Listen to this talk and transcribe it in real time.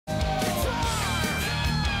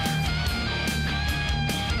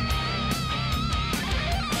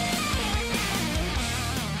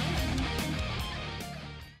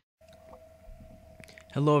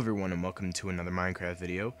Hello everyone and welcome to another Minecraft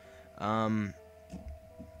video.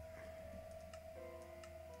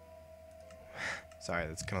 Sorry,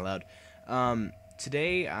 that's kind of loud.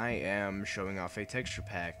 Today I am showing off a texture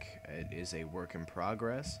pack. It is a work in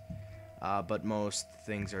progress, but most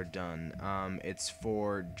things are done. It's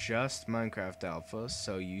for just Minecraft Alpha,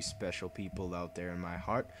 so you special people out there in my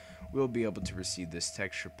heart will be able to receive this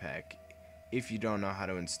texture pack. If you don't know how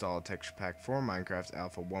to install a texture pack for Minecraft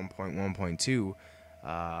Alpha 1.1.2,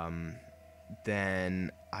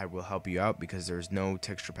 then I will help you out because there's no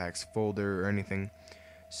texture packs folder or anything.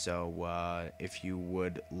 So if you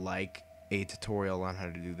would like a tutorial on how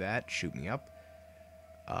to do that, shoot me up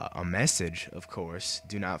a message, of course.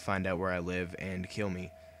 Do not find out where I live and kill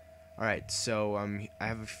me. Alright, so I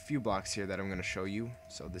have a few blocks here that I'm going to show you.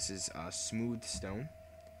 So this is smooth stone,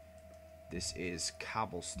 this is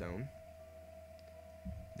cobblestone,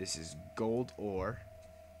 this is gold ore,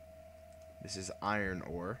 this is iron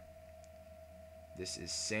ore, this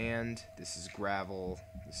is sand, this is gravel,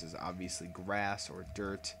 this is obviously grass or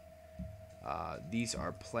dirt. These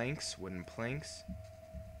are planks, wooden planks.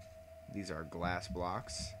 These are glass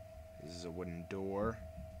blocks. This is a wooden door.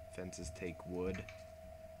 Fences take wood.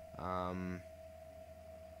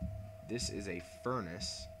 This is a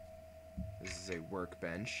furnace. This is a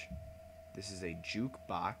workbench. This is a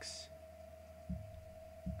jukebox.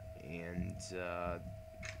 And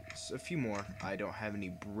a few more. I don't have any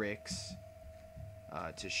bricks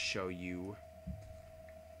to show you,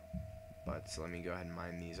 but let me go ahead and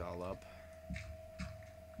mine these all up.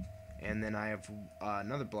 And then I have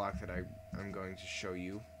another block that I'm going to show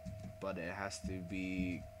you, but it has to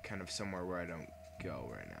be kind of somewhere where I don't go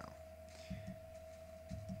right now.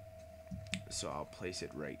 So I'll place it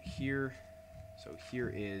right here. So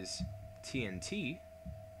here is TNT.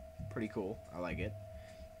 Pretty cool. I like it.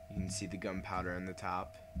 You can see the gunpowder on the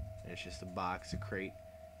top, and it's just a box, a crate.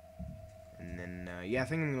 And then, yeah, I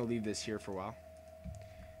think I'm going to leave this here for a while,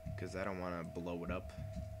 because I don't want to blow it up.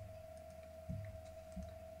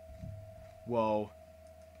 Whoa.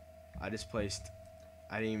 I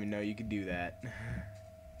didn't even know you could do that.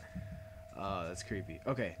 Oh, that's creepy.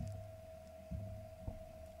 Okay.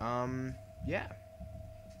 Yeah.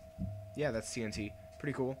 Yeah, that's TNT.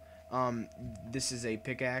 Pretty cool. This is a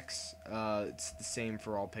pickaxe. It's the same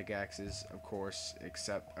for all pickaxes, of course,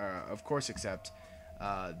 except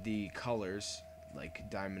the colors, like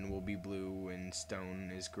diamond will be blue and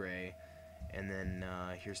stone is gray. And then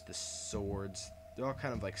here's the swords. They're all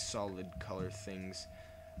kind of like solid color things.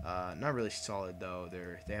 Not really solid though.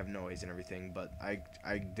 They have noise and everything, but I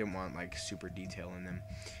didn't want like super detail in them.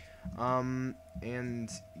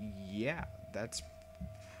 And yeah, that's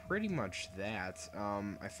pretty much that.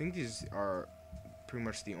 I think these are pretty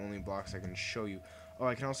much the only blocks I can show you. Oh,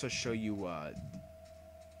 I can also show you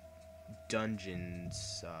dungeon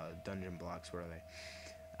blocks. Where are they?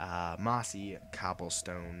 Mossy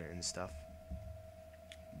cobblestone and stuff.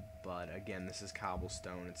 But again, this is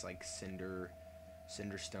cobblestone. It's like cinder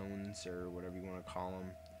stones or whatever you want to call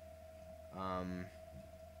them.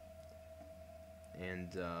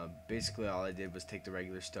 Basically all I did was take the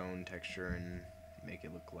regular stone texture and make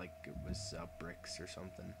it look like it was bricks or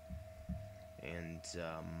something. And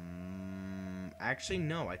actually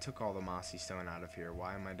no, I took all the mossy stone out of here.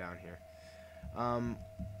 Why am I down here?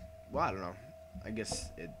 Well, I don't know. I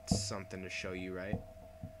guess it's something to show you, right?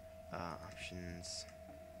 Options,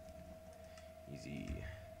 easy.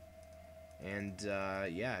 And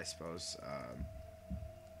yeah, I suppose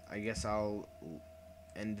I guess I'll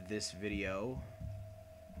end this video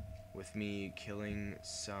with me killing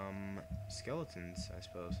some skeletons, I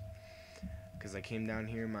suppose, because I came down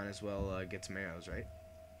here, might as well get some arrows, right?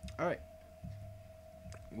 Alright,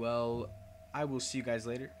 well, I will see you guys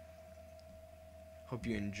later. Hope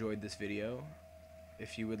you enjoyed this video.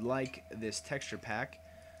 If you would like this texture pack,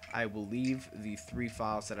 I will leave the 3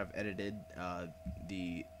 files that I've edited.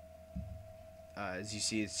 As you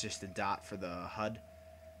see, it's just a dot for the HUD.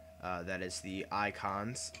 That is the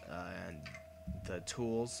icons, and the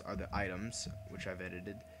tools are the items, which I've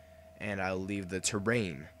edited, and I'll leave the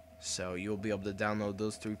terrain. So you'll be able to download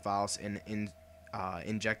those 3 files and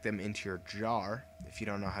inject them into your jar. If you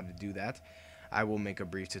don't know how to do that, I will make a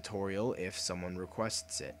brief tutorial if someone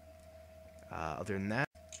requests it. Other than that,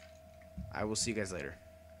 I will see you guys later.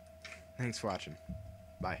 Thanks for watching.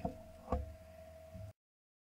 Bye.